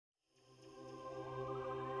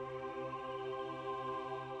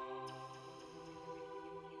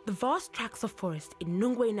The vast tracts of forest in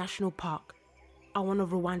Nyungwe National Park are one of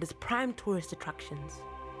Rwanda's prime tourist attractions.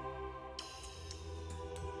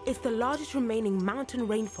 It's the largest remaining mountain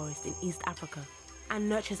rainforest in East Africa and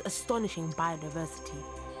nurtures astonishing biodiversity.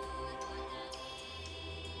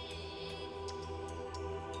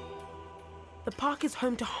 The park is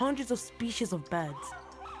home to hundreds of species of birds,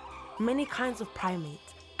 many kinds of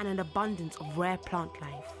primates, and an abundance of rare plant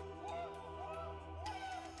life.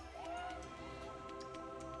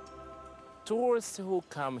 Tourists who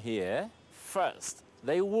come here, first,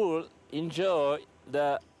 they will enjoy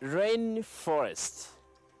the rainforest.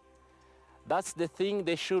 That's the thing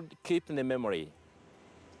they should keep in the memory.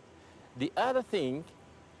 The other thing,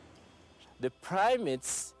 the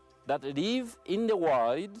primates that live in the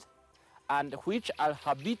wild and which are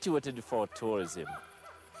habituated for tourism.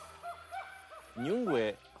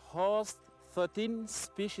 Nyungwe hosts 13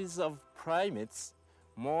 species of primates,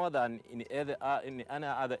 more than in any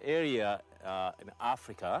other area in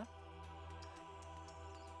Africa.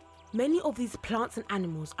 Many of these plants and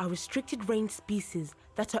animals are restricted range species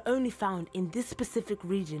that are only found in this specific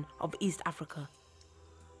region of East Africa.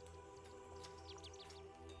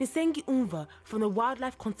 Nsengiyunva from the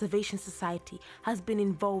Wildlife Conservation Society has been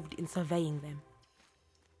involved in surveying them.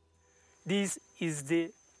 This is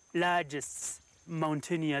the largest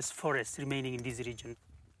mountainous forest remaining in this region.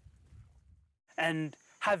 And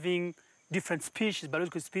having different species,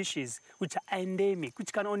 biological species, which are endemic,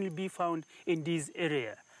 which can only be found in this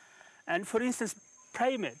area. And for instance,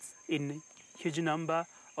 primates in huge number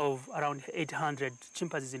of around 800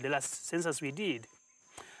 chimpanzees in the last census we did.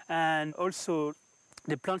 And also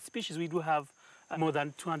the plant species, we do have more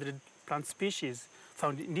than 200 plant species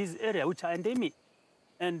found in this area, which are endemic.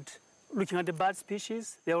 And looking at the bird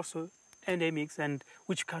species, they're also endemics and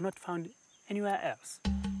which cannot be found anywhere else.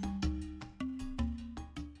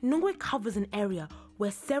 Nyungwe covers an area where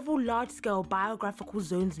several large-scale biographical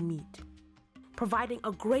zones meet, providing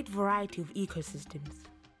a great variety of ecosystems.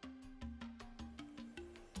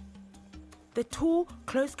 The tall,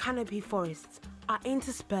 close canopy forests are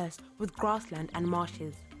interspersed with grassland and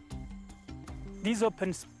marshes. This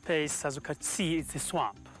open space, as you can see, it's a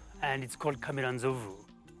swamp, and it's called Nzovu.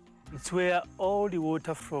 It's where all the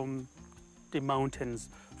water from the mountains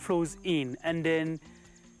flows in, and then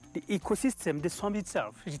the ecosystem, the swamp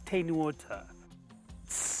itself, retains water.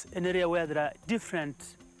 It's an area where there are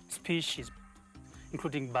different species,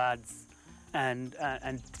 including birds, and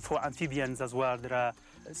for amphibians as well, there are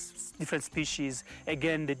different species.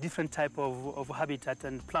 Again, the different type of habitat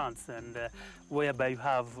and plants, and whereby you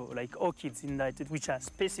have like orchids in that, which are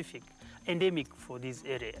specific, endemic for this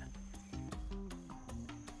area.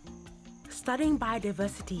 Studying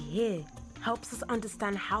biodiversity here helps us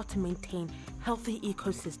understand how to maintain healthy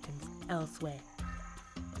ecosystems elsewhere.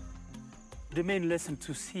 The main lesson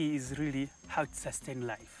to see is really how to sustain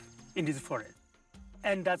life in this forest.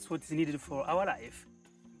 And that's what is needed for our life.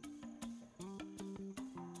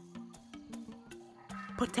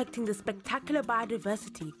 Protecting the spectacular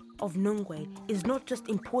biodiversity of Nyungwe is not just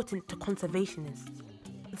important to conservationists,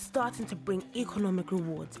 it's starting to bring economic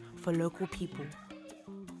rewards for local people.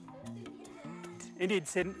 Indeed,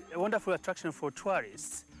 it's a wonderful attraction for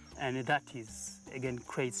tourists, and that is, again,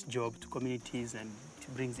 creates jobs to communities and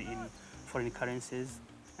it brings in foreign currencies.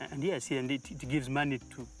 And yes, and it gives money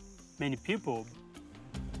to many people.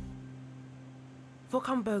 For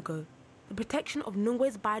Kambogo, the protection of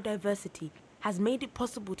Nyungwe's biodiversity has made it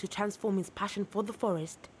possible to transform his passion for the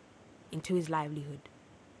forest into his livelihood.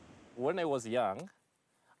 When I was young,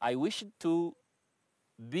 I wished to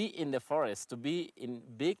be in the forest, to be in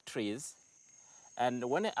big trees. And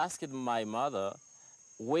when I asked my mother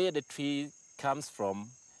where the tree comes from,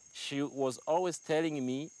 she was always telling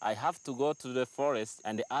me I have to go to the forest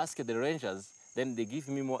and ask the rangers, then they give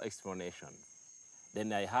me more explanation.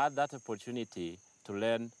 Then I had that opportunity to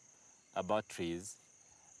learn about trees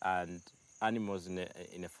and animals in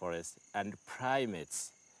the forest and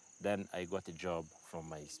primates. Then I got a job from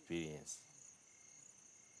my experience.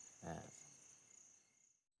 Yes.